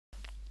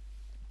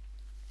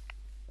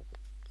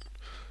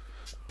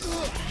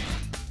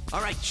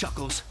All right,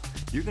 Chuckles.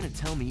 You're gonna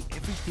tell me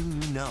everything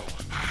you know.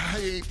 I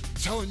ain't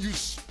telling you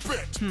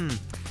spit.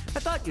 I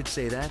thought you'd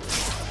say that.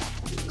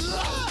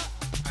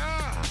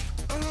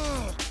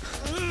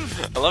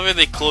 I love how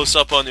they close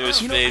up onto his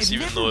You know, face, I've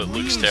even never though it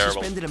looks really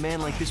terrible. suspended a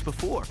man like this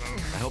before.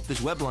 I hope this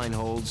web line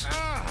holds.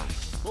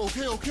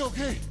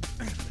 Okay.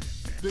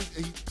 They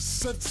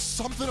said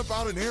something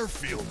about an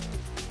airfield.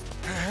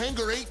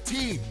 Hangar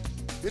 18.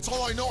 It's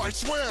all I know, I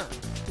swear.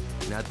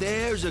 Now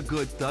there's a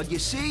good thug. You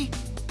see?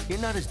 You're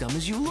not as dumb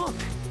as you look.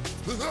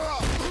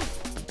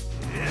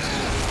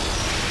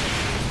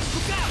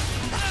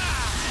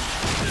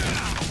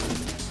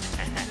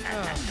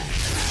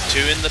 Two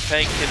in the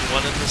pink and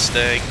one in the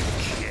sting.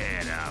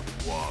 Get up,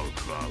 wall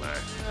crawler.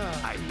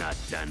 I'm not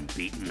done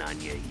beating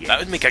on you yet. That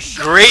would make a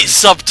great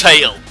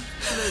subtitle.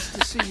 Nice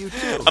to see you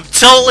too. I'm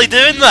totally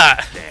doing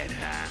that. Dead,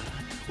 huh?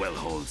 Well,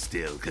 hold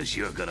still, cause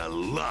you're gonna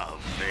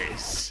love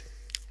this.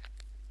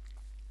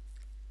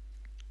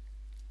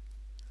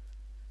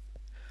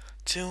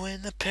 Two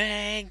in the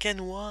pink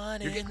and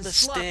one You're in getting the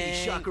sloppy,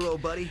 sting. Shocker,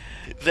 old buddy.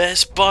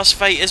 This boss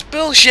fight is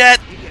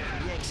bullshit. You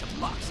gotta yank some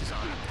boxes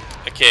on him.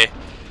 Okay.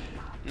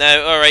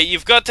 Now, alright,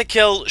 you've got to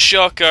kill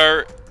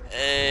Shocker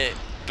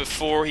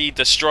before he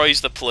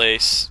destroys the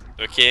place.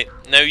 Okay.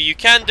 Now, you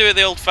can do it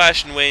the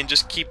old-fashioned way and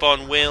just keep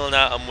on wailing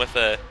at him with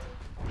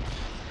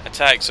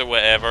attacks or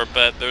whatever,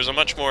 but there's a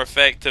much more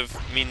effective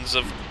means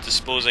of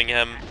disposing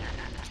him.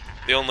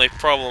 The only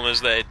problem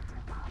is that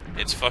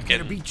it's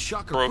fucking beat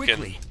Shocker broken.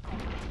 quickly.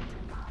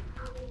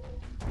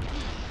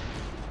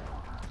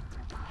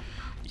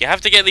 You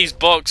have to get these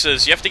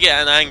boxes, you have to get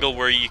an angle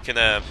where you can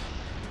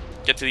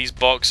get to these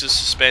boxes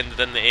suspended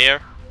in the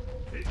air.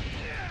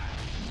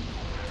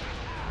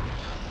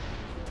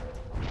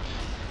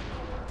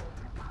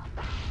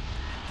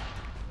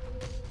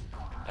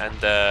 And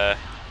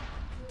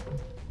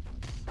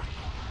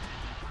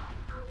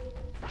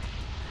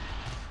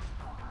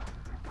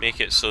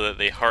make it so that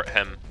they hurt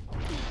him.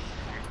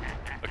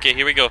 Okay,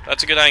 here we go.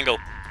 That's a good angle.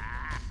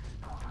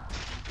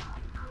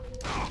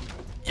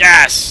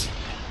 Yes!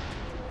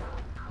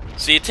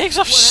 See, it takes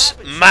off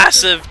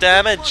massive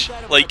damage.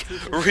 Like,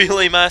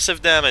 really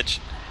massive damage.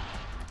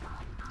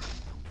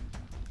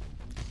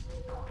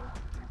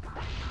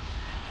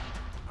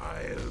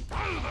 I'll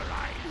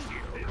pulverize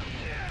you.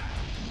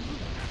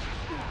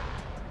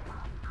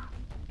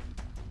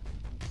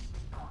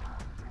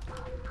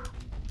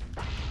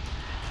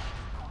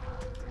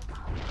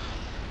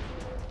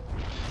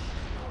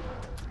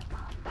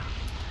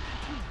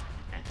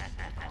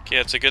 Okay,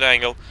 it's a good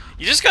angle.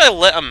 You just gotta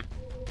let him...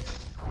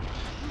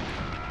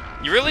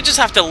 You really just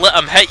have to let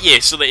him hit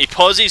you so that he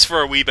pauses for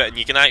a wee bit and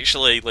you can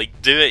actually,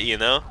 like, do it, you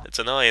know? It's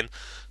annoying.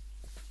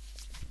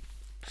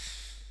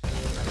 I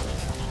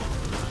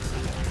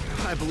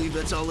believe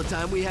that's all the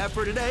time we have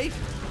for today.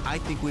 I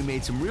think we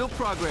made some real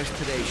progress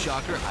today,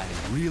 Shocker. I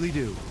really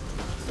do.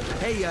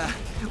 Hey,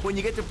 when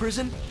you get to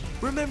prison,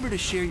 remember to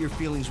share your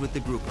feelings with the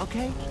group,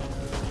 okay?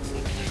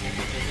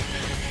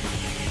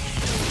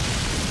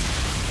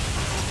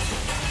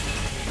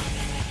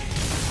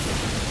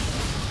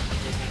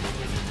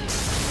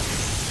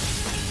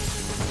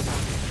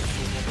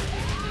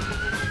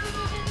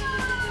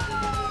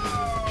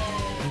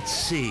 Let's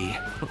see.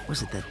 What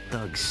was it that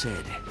thug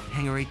said?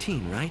 Hangar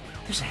 18, right?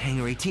 There's a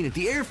Hangar 18 at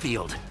the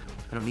airfield.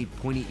 I don't need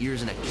pointy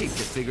ears and a cape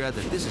to figure out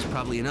that this is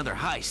probably another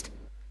heist.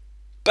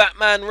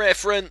 Batman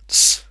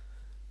reference!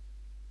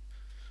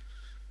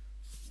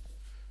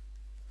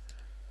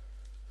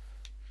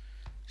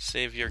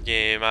 Save your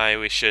game. Aye,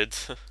 we should.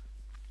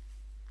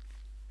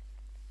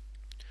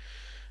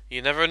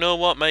 You never know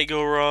what might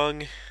go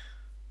wrong.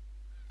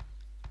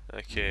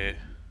 Okay.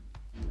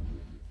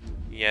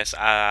 Yes,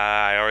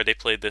 I already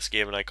played this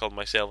game and I called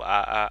myself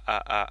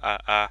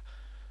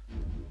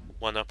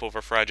One Up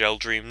over Fragile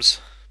Dreams.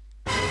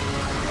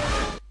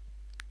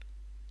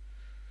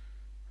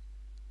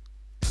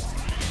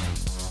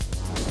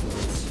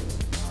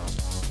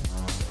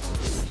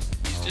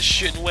 He's just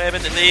shooting web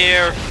into the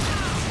air.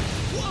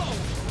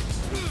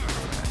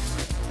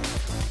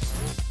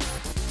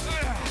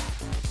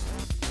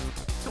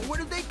 So where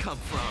did they come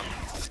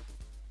from?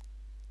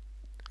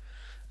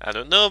 I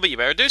don't know, but you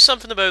better do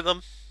something about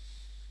them.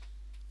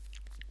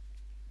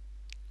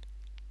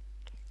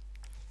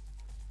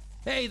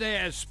 Hey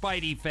there,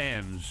 Spidey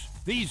fans.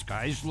 These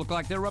guys look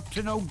like they're up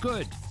to no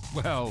good.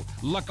 Well,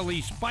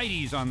 luckily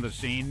Spidey's on the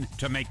scene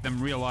to make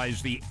them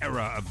realize the error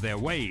of their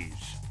ways.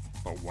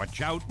 But watch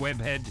out,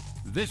 Webhead.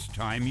 This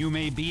time you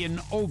may be in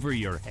over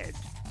your head.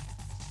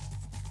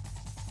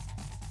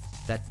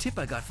 That tip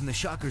I got from the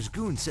Shocker's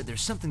goon said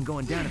there's something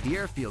going down at the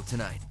airfield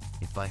tonight.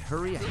 If I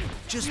hurry, I can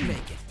just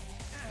make it.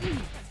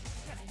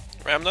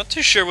 I'm not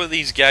too sure what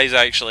these guys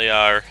actually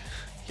are,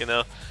 you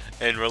know,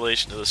 in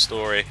relation to the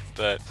story,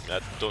 but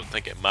I don't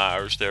think it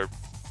matters. They're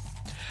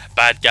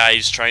bad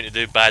guys trying to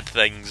do bad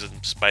things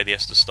and Spidey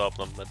has to stop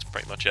them. That's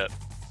pretty much it.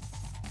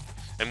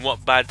 And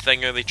what bad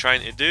thing are they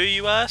trying to do,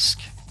 you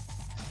ask?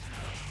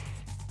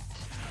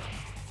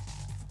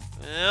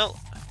 Well...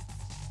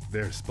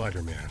 There's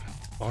Spider-Man.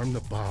 Arm the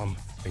bomb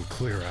and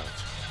clear out.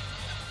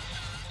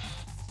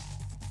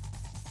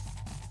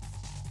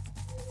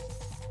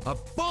 A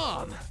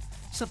bomb!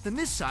 Something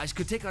this size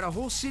could take out a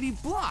whole city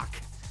block.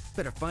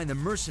 Better find the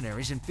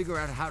mercenaries and figure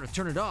out how to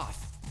turn it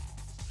off.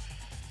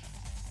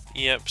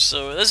 Yep,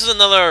 so this is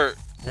another,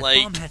 That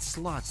like... bomb had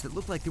slots that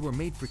looked like they were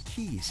made for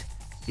keys.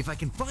 If I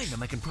can find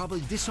them, I can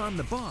probably disarm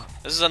the bomb.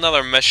 This is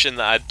another mission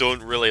that I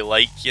don't really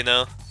like, you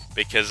know?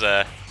 Because,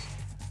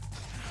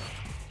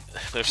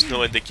 there's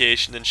no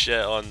indication and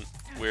shit on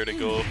where to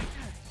go.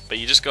 But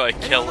you just gotta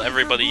kill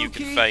everybody you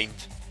can find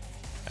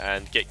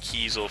and get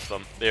keys off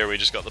them. There, we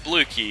just got the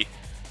blue key.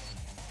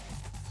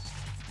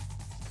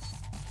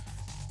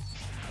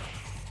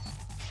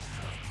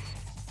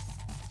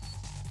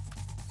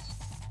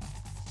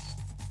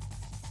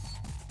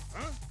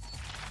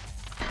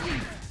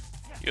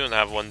 You don't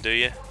have one, do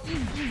you?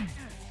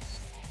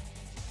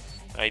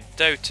 I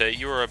doubt it.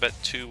 You were a bit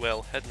too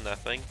well hidden, I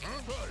think.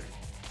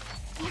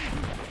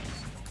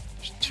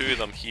 There's two of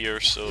them here,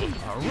 so...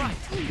 Alright,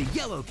 the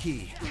yellow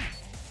key.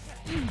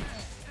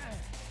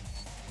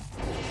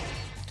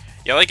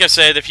 Yeah, like I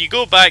said, if you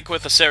go back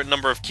with a certain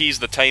number of keys,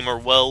 the timer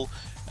will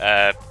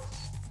go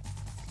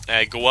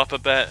up a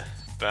bit.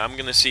 But I'm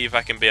gonna see if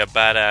I can be a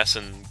badass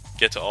and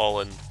get it all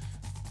in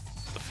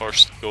the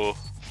first go.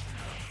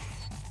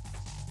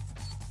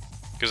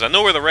 Because I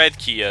know where the red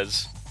key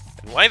is.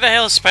 And why the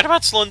hell is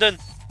Spiderman slowing down?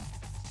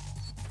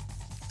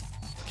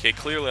 Okay,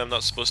 clearly I'm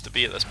not supposed to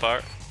be at this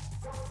part.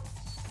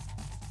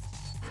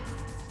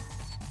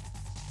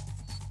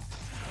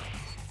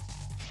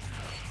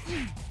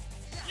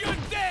 You're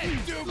dead,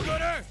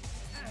 do-gooder!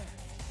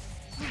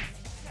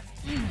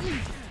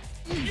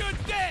 You're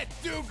dead,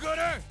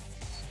 do-gooder!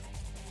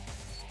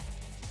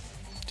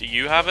 Do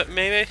you have it,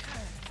 maybe?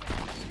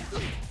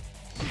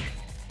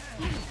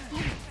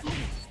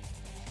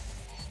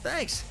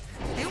 Thanks.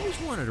 I always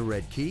wanted a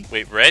red key.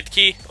 Wait, red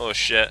key? Oh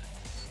shit.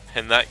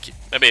 And that key,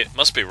 maybe it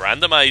must be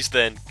randomized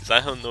then, because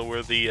I don't know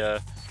where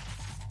the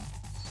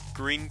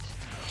green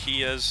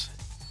key is.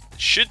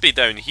 It should be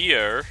down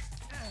here.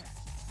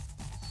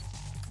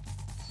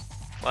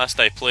 Last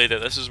I played it,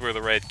 this is where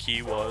the red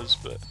key was,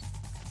 but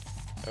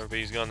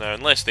everybody's gone now,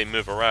 unless they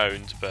move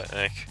around, but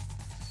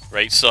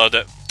right, so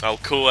I'll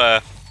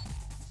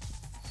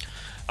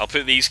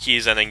put these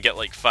keys in and get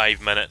like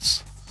 5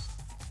 minutes.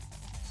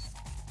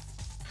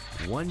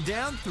 One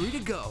down, 3 to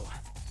go.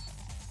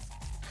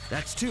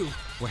 That's 2.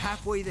 We're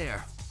halfway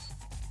there.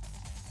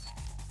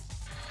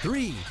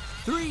 3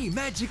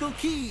 magical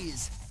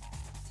keys.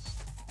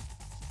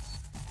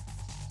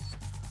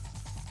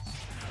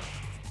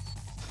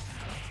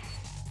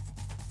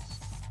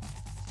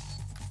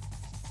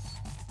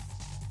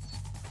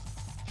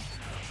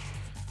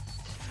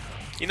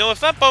 You know, if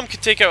that bomb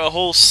could take out a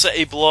whole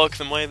city block,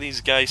 then why are these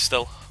guys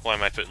still... Why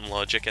am I putting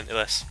logic into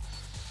this?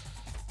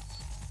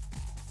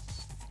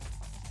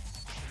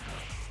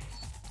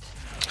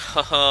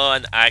 Haha,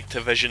 an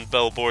Activision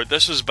billboard.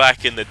 This was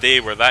back in the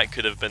day where that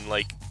could have been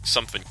like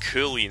something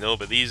cool, you know,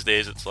 but these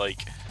days it's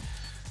like...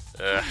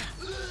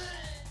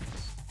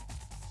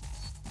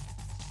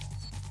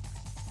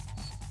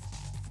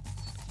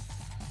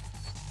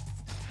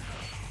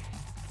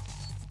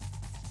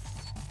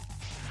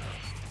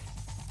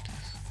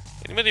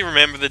 Anybody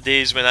remember the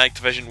days when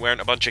Activision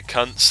weren't a bunch of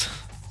cunts?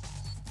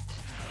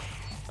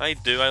 I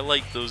do, I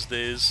like those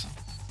days.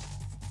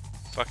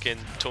 Fucking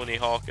Tony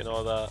Hawk and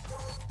all that.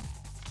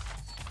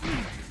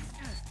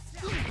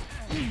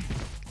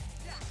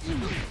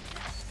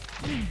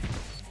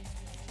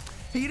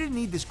 Hey, you didn't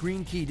need this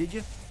green key, did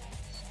you?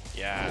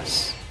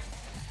 Yes.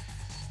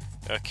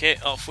 Okay,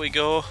 off we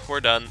go. We're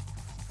done.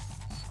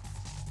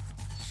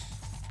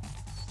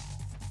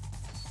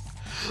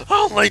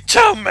 Only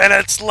 2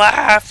 minutes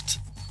left!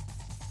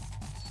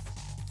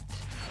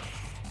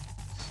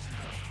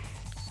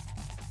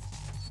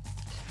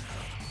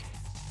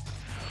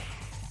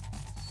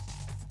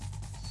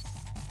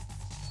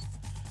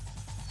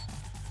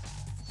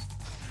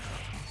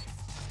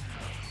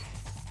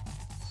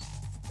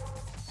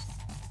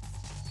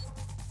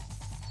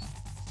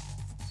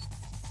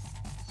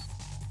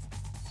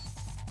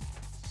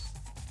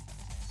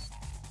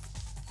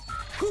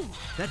 Whew,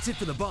 that's it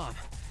for the bomb.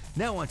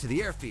 Now onto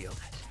the airfield.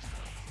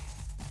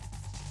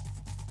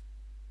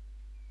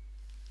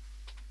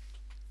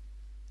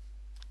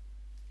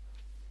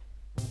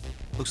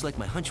 Looks like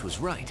my hunch was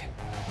right.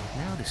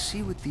 Now to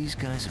see what these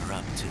guys are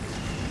up to.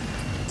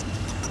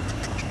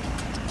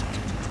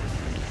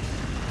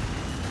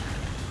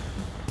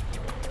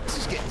 This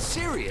is getting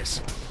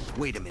serious.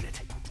 Wait a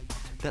minute.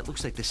 That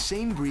looks like the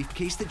same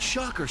briefcase that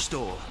Shocker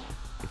stole.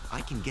 If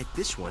I can get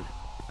this one,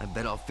 I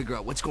bet I'll figure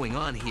out what's going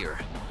on here.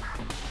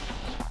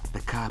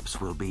 The cops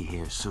will be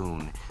here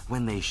soon.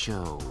 When they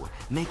show,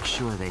 make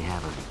sure they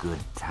have a good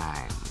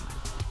time.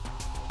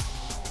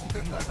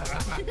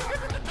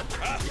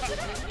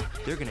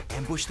 They're gonna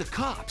ambush the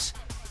cops,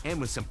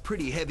 and with some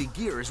pretty heavy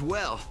gear as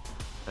well.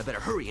 I better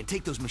hurry and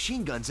take those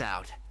machine guns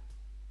out.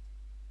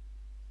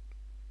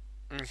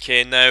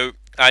 Okay, now,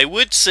 I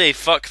would say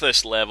fuck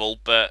this level,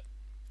 but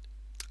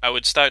I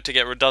would start to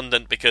get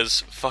redundant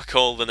because fuck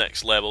all the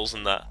next levels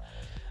and that.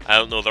 I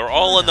don't know, they're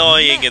all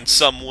annoying in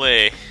some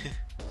way.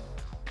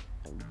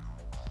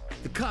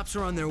 The cops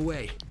are on their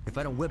way. If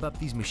I don't whip up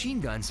these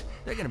machine guns,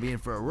 they're gonna be in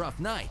for a rough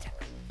night.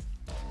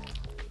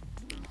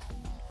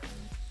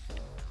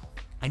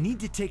 I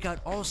need to take out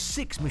all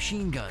 6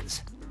 machine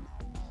guns.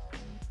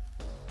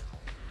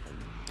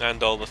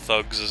 And all the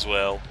thugs as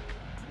well.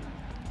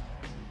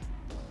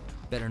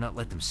 Better not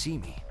let them see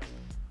me.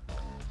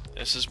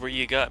 This is where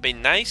you gotta be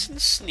nice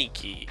and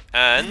sneaky.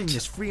 Adding And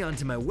this freon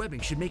to my webbing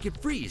should make it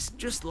freeze,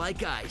 just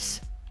like ice.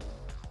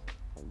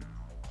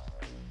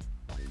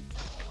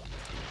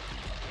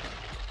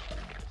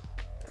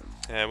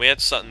 we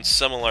had something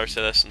similar to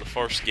this in the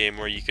first game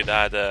where you could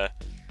add a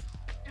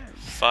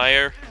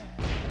fire.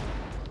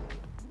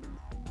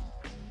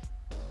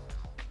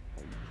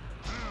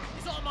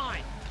 He's all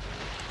mine.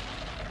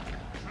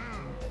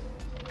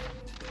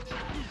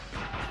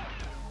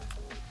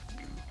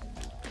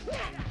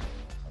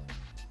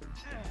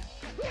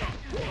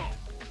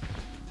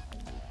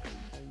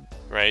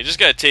 Right, you just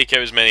gotta take out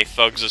as many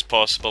thugs as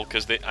possible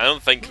because I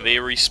don't think they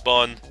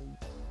respawn.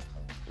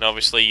 And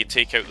obviously, you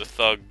take out the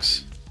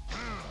thugs,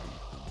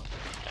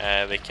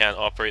 they can't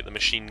operate the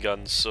machine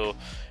guns, so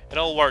it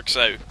all works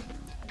out.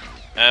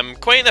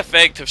 Quite an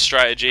effective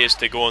strategy is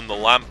to go on the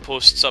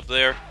lampposts up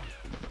there.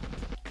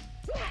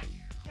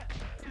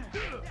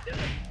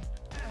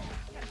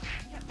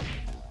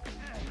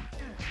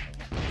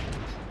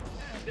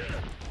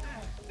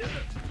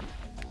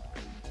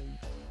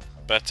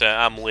 But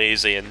I'm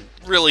lazy and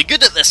really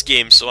good at this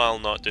game, so I'll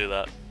not do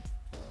that.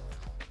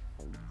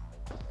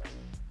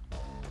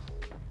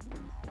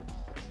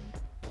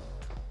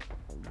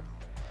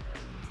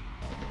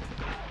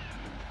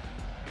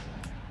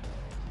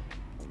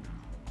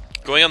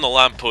 Going on the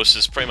lamppost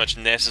is pretty much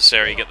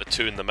necessary to get the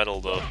 2 in the middle,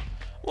 though.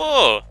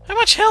 Whoa! How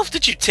much health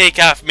did you take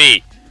off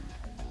me?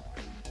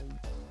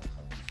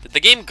 Did the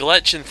game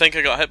glitch and think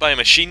I got hit by a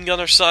machine gun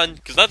or something?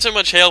 Because that's how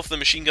much health the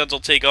machine guns will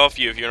take off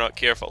you if you're not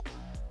careful.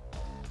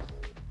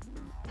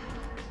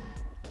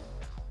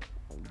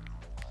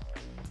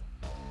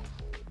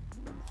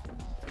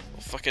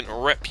 They'll fucking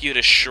rip you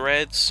to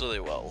shreds, so they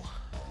will.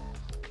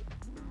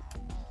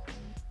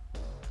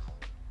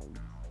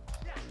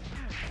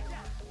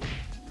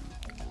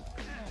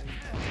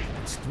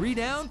 It's 3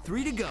 down,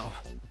 3 to go.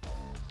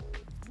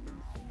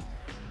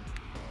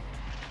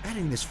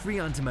 Adding this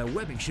freon to my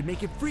webbing should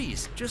make it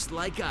freeze, just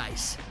like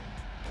ice.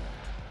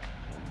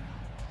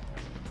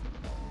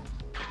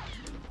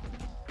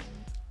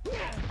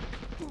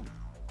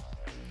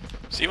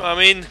 See what I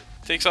mean?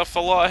 Takes off a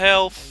lot of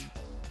health.